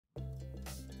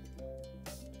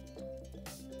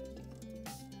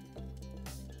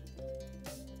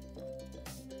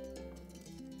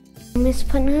Miss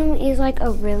Putnam is like a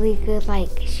really good,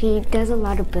 she does a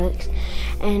lot of books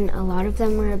and a lot of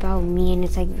them are about me and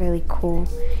it's like really cool.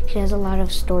 She has a lot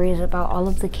of stories about all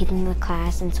of the kids in the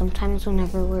class, and sometimes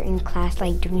whenever we're in class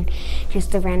like doing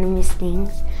just the randomest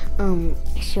things,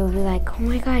 she'll be like, oh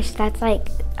my gosh, that's like,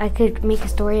 I could make a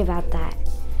story about that.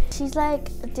 She's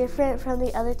like different from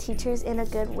the other teachers in a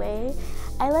good way.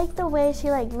 I like the way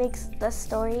she like makes the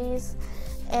stories,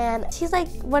 and she's like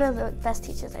one of the best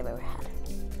teachers I've ever had.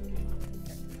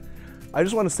 I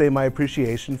just want to say my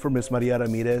appreciation for Miss Maria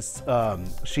Ramirez.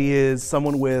 She is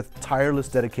someone with tireless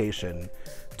dedication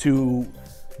to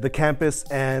the campus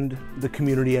and the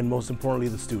community, and most importantly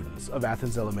the students of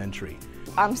Athens Elementary.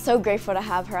 I'm so grateful to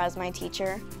have her as my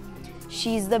teacher.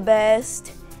 She's the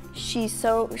best. She's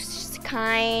so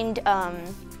kind.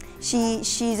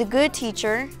 She's a good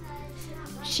teacher.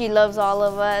 She loves all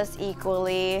of us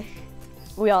equally.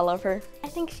 We all love her. I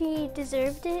think she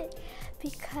deserved it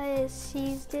because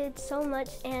she did so much,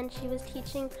 and she was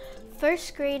teaching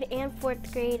first grade and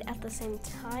fourth grade at the same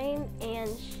time, and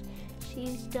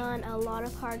she's done a lot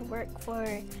of hard work for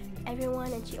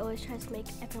everyone, and she always tries to make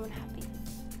everyone happy.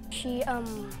 She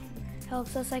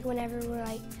helps us like whenever we're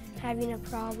like having a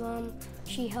problem.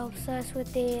 She helps us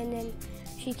with it, and then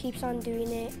she keeps on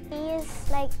doing it. She is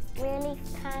like really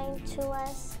kind to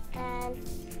us, and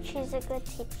she's a good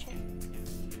teacher.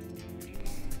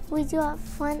 We do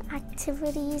fun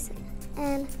activities,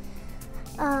 and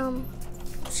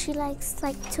she likes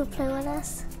to play with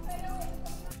us.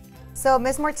 So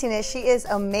Ms. Martinez, she is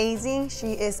amazing.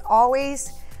 She is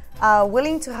always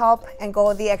willing to help and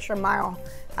go the extra mile.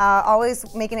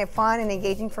 Always making it fun and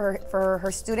engaging for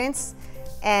her students.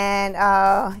 And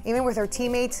even with her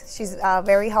teammates, she's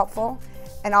very helpful.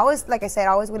 And always, like I said,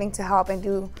 always willing to help and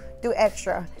do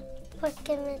extra.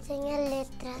 Porque me enseña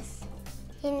letras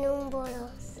y números.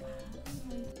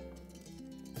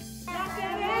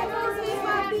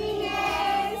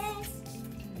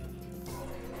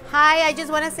 Hi, I just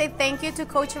want to say thank you to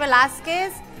Coach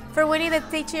Velasquez for winning the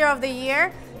Teacher of the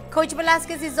Year. Coach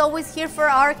Velasquez is always here for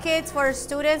our kids, for our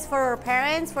students, for our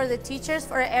parents, for the teachers,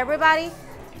 for everybody.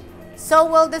 So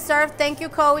well deserved. Thank you,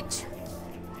 Coach.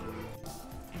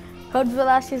 Coach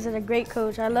Velasquez is a great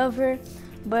coach. I love her,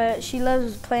 but she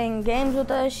loves playing games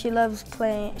with us. She loves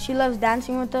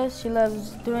dancing with us. She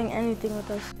loves doing anything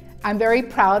with us. I'm very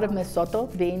proud of Ms. Soto,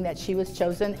 being that she was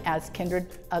chosen as Kindred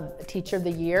Teacher of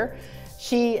the Year.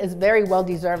 She is very well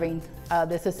deserving.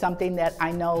 This is something that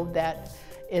I know that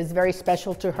is very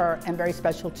special to her and very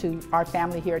special to our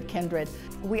family here at Kindred.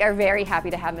 We are very happy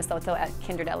to have Ms. Soto at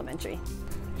Kindred Elementary.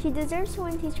 She deserves to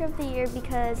win Teacher of the Year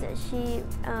because she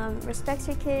respects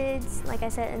her kids, like I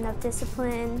said, enough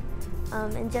discipline,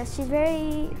 and just she's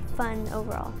very fun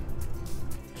overall.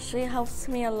 She helps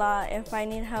me a lot. If I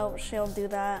need help, she'll do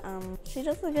that. She's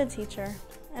just a good teacher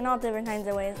in all different kinds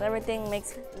of ways.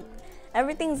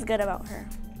 Everything's good about her.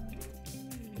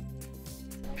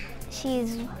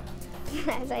 She's,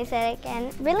 as I said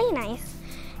again, really nice.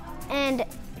 And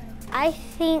I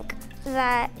think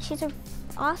that she's an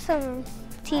awesome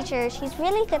teacher. She's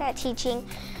really good at teaching.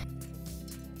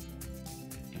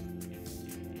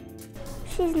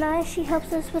 She's nice. She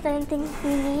helps us with anything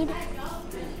we need.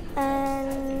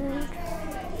 And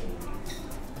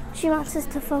she wants us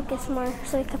to focus more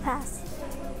so we could pass.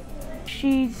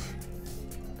 She's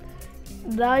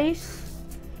nice,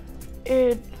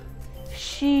 and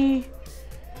she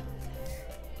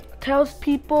tells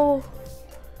people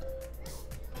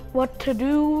what to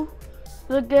do.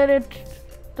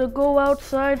 To go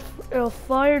outside a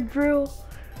fire drill,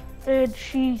 and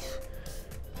she's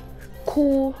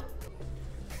cool.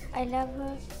 I love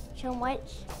her so much.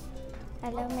 I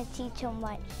love my teacher so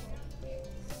much.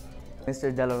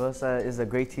 Mr. De La Rosa is a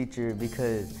great teacher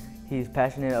because he's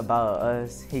passionate about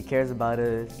us, he cares about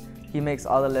us, he makes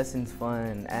all the lessons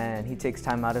fun, and he takes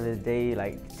time out of his day,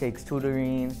 takes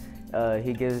tutoring,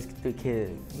 he gives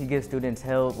students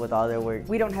help with all their work.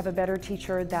 We don't have a better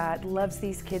teacher that loves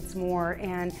these kids more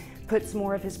and puts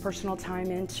more of his personal time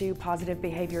into positive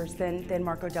behaviors than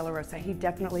Marco De La Rosa. He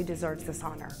definitely deserves this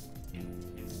honor.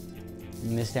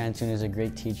 Mr. Antun is a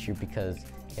great teacher because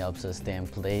he helps us stay in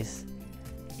place.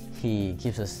 He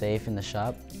keeps us safe in the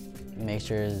shop, makes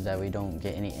sure that we don't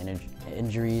get any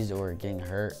injuries or getting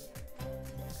hurt.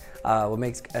 What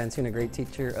makes Antun a great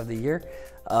Teacher of the Year,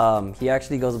 he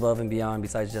actually goes above and beyond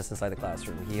besides just inside the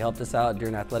classroom. He helped us out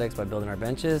during athletics by building our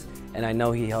benches, and I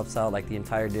know he helps out the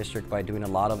entire district by doing a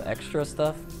lot of extra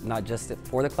stuff, not just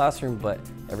for the classroom, but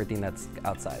everything that's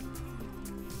outside.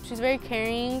 She's very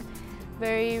caring,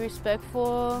 very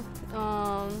respectful.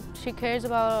 She cares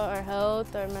about our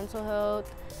health, our mental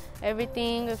health,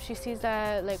 everything. If she sees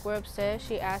that like we're upset,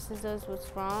 she asks us what's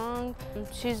wrong.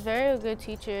 She's very good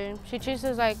teacher. She treats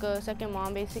us like a second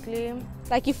mom, basically.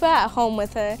 Like you feel at home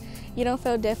with her. You don't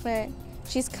feel different.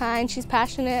 She's kind, she's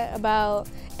passionate about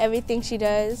everything she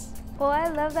does. Well, I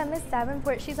love that Miss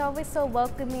Davenport, she's always so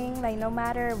welcoming, like no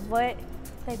matter what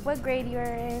grade you're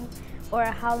in or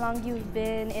how long you've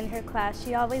been in her class,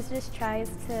 she always just tries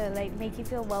to like make you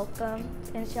feel welcome,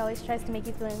 and she always tries to make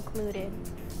you feel included.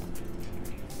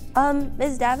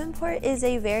 Ms. Davenport is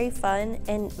a very fun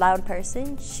and loud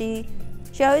person. She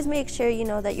always makes sure you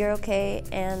know that you're okay,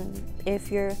 and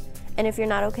if you're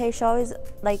not okay, she'll always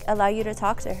like allow you to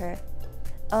talk to her.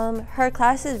 Her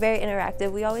class is very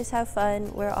interactive. We always have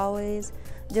fun. We're always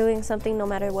doing something no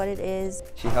matter what it is.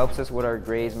 She helps us with our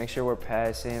grades, make sure we're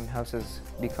passing, helps us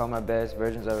become our best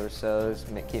versions of ourselves,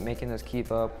 keep making us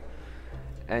keep up,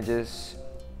 and just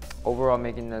overall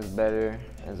making us better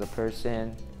as a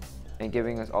person,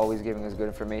 and always giving us good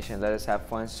information. Let us have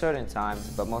fun certain times,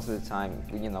 but most of the time,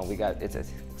 it's at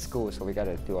school, so we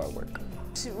gotta do our work.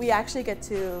 We actually get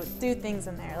to do things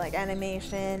in there, like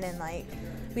animation, and like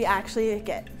we actually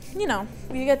get,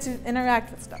 we get to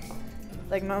interact with stuff,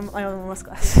 like most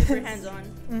classes. Super hands-on.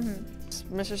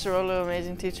 Mr. Cirola,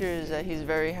 amazing teacher, is that he's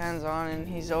very hands-on and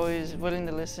he's always willing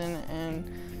to listen and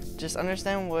just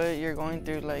understand what you're going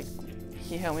through. Like,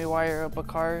 he helped me wire up a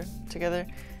car together,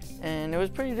 and it was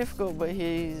pretty difficult, but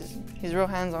he's real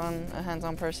hands-on, a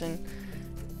hands-on person.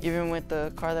 Even with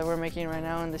the car that we're making right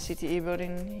now in the CTE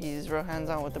building, he's real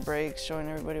hands-on with the brakes, showing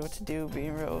everybody what to do,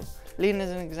 leading as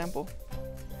an example.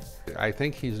 I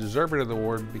think he's deserving of the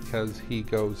award because he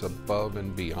goes above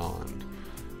and beyond.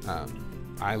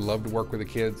 I love to work with the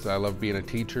kids, I love being a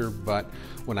teacher, but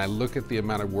when I look at the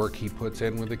amount of work he puts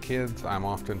in with the kids, I'm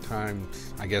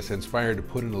oftentimes, I guess, inspired to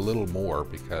put in a little more,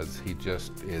 because he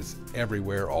just is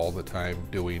everywhere all the time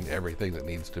doing everything that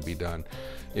needs to be done.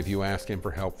 If you ask him for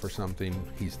help for something,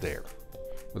 he's there.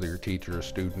 Whether you're a teacher, a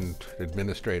student,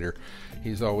 administrator,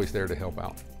 he's always there to help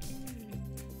out.